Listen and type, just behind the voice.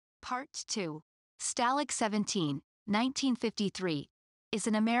Part 2. Stalag 17, 1953, is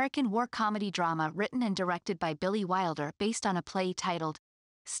an American war comedy drama written and directed by Billy Wilder based on a play titled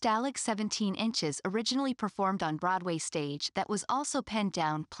Stalag 17 Inches, originally performed on Broadway stage, that was also penned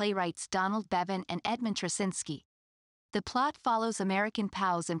down playwrights Donald Bevan and Edmund Trasinski. The plot follows American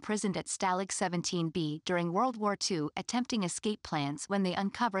POWs imprisoned at Stalag 17B during World War II attempting escape plans when they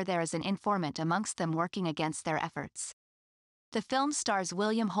uncover there is an informant amongst them working against their efforts. The film stars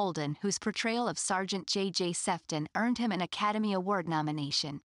William Holden, whose portrayal of Sergeant J.J. Sefton earned him an Academy Award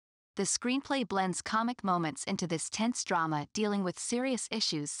nomination. The screenplay blends comic moments into this tense drama dealing with serious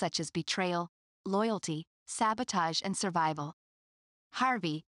issues such as betrayal, loyalty, sabotage, and survival.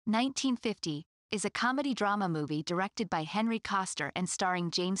 Harvey, 1950, is a comedy drama movie directed by Henry Koster and starring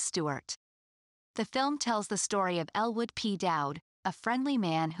James Stewart. The film tells the story of Elwood P. Dowd, a friendly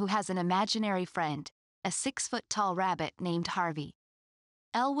man who has an imaginary friend, a 6-foot-tall rabbit named Harvey.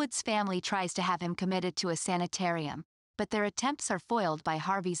 Elwood's family tries to have him committed to a sanitarium, but their attempts are foiled by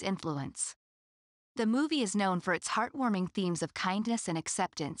Harvey's influence. The movie is known for its heartwarming themes of kindness and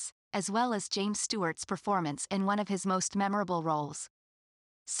acceptance, as well as James Stewart's performance in one of his most memorable roles.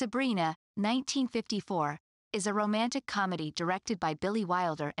 Sabrina, 1954, is a romantic comedy directed by Billy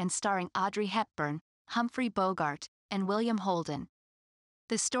Wilder and starring Audrey Hepburn, Humphrey Bogart, and William Holden.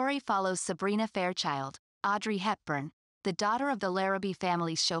 The story follows Sabrina Fairchild, Audrey Hepburn, the daughter of the Larrabee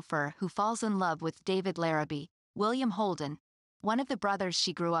family's chauffeur who falls in love with David Larrabee, William Holden, one of the brothers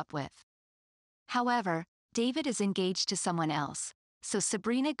she grew up with. However, David is engaged to someone else, so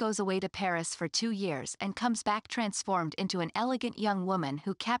Sabrina goes away to Paris for 2 years and comes back transformed into an elegant young woman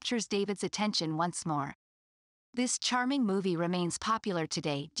who captures David's attention once more. This charming movie remains popular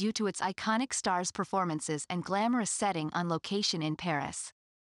today due to its iconic stars' performances and glamorous setting on location in Paris.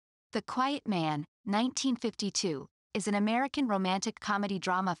 The Quiet Man, 1952, is an American romantic comedy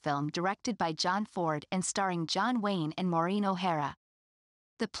drama film directed by John Ford and starring John Wayne and Maureen O'Hara.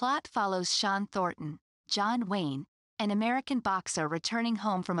 The plot follows Sean Thornton, John Wayne, an American boxer returning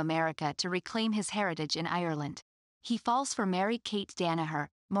home from America to reclaim his heritage in Ireland. He falls for Mary-Kate Danaher,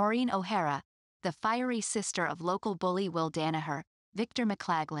 Maureen O'Hara, the fiery sister of local bully Will Danaher, Victor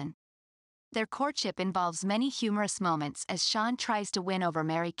McLaglen. Their courtship involves many humorous moments as Sean tries to win over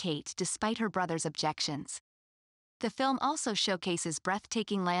Mary-Kate despite her brother's objections. The film also showcases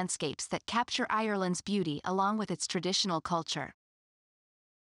breathtaking landscapes that capture Ireland's beauty along with its traditional culture.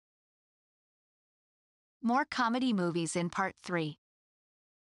 More comedy movies in Part 3.